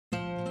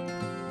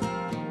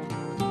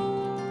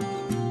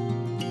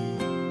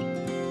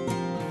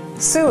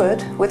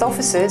Seward, with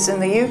offices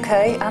in the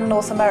UK and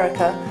North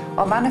America,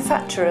 are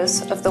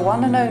manufacturers of the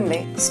one and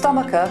only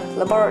Stomacher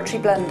laboratory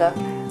blender.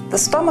 The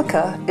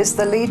Stomacher is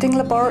the leading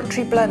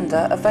laboratory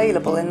blender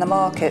available in the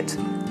market,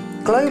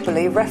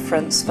 globally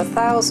referenced for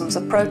thousands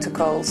of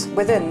protocols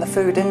within the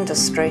food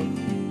industry.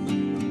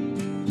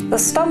 The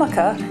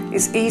Stomacher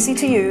is easy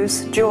to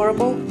use,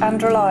 durable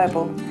and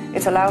reliable.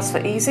 It allows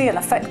for easy and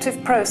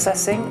effective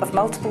processing of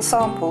multiple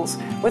samples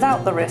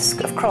without the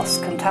risk of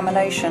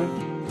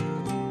cross-contamination.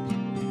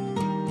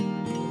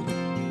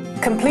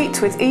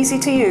 Complete with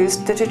easy-to-use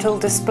digital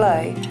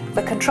display,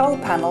 the control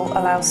panel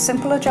allows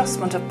simple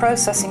adjustment of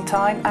processing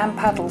time and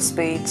paddle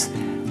speeds,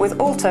 with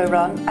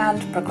auto-run and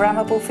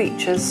programmable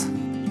features.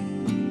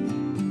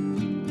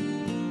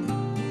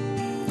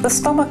 The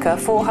Stomacher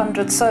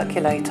 400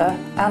 Circulator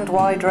and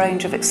wide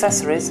range of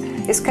accessories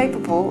is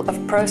capable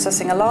of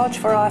processing a large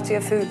variety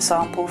of food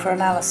sample for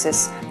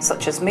analysis,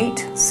 such as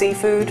meat,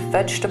 seafood,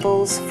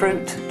 vegetables,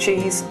 fruit,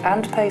 cheese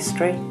and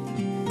pastry.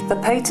 The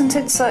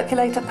patented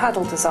Circulator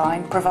paddle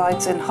design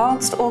provides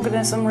enhanced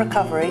organism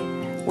recovery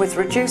with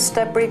reduced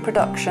debris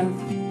production.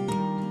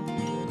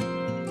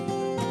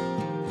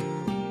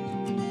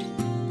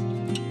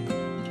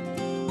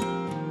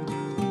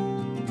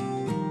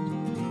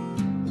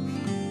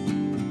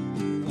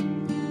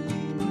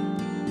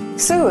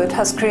 Seward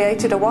has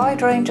created a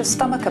wide range of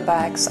Stomacher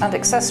bags and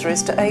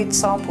accessories to aid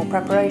sample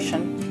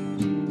preparation,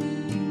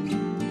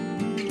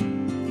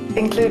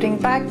 including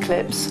bag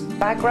clips,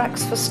 bag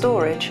racks for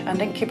storage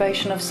and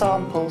incubation of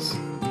samples.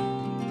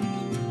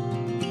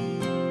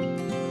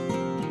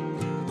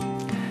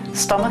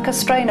 Stomacher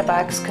strainer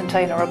bags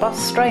contain a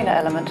robust strainer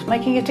element,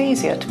 making it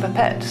easier to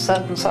pipette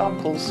certain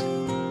samples.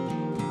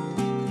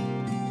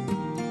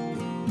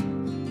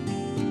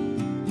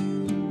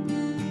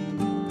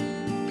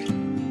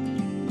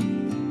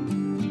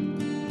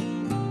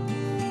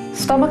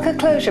 Stomacher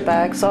closure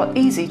bags are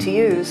easy to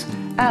use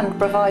and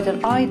provide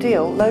an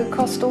ideal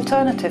low-cost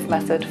alternative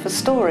method for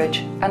storage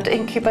and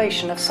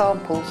incubation of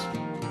samples.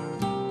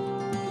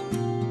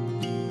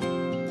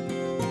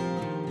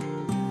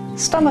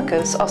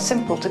 Stomachers are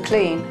simple to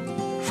clean.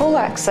 Full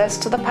access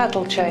to the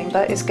paddle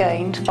chamber is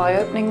gained by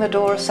opening the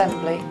door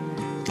assembly.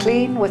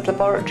 Clean with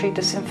laboratory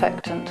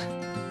disinfectant.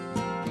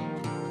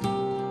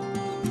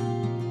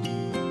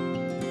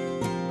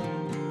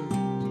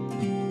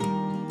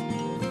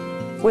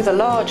 With a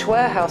large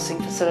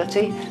warehousing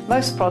facility,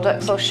 most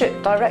products are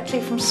shipped directly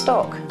from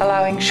stock,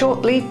 allowing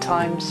short lead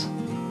times.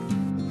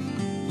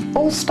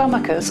 All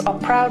Stomachers are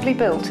proudly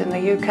built in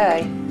the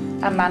UK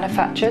and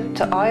manufactured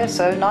to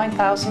ISO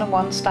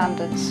 9001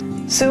 standards.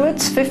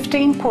 Seward's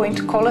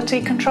 15-point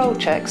quality control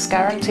checks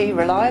guarantee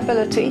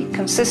reliability,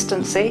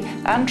 consistency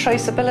and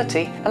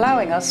traceability,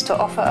 allowing us to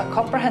offer a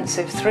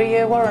comprehensive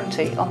 3-year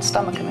warranty on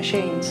Stomacher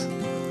machines.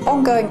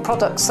 Ongoing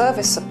product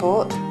service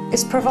support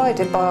is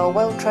provided by our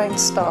well-trained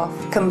staff.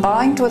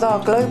 Combined with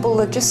our global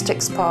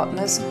logistics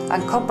partners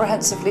and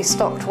comprehensively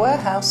stocked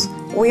warehouse,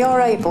 we are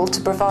able to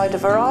provide a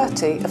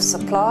variety of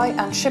supply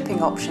and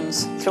shipping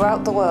options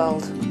throughout the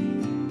world.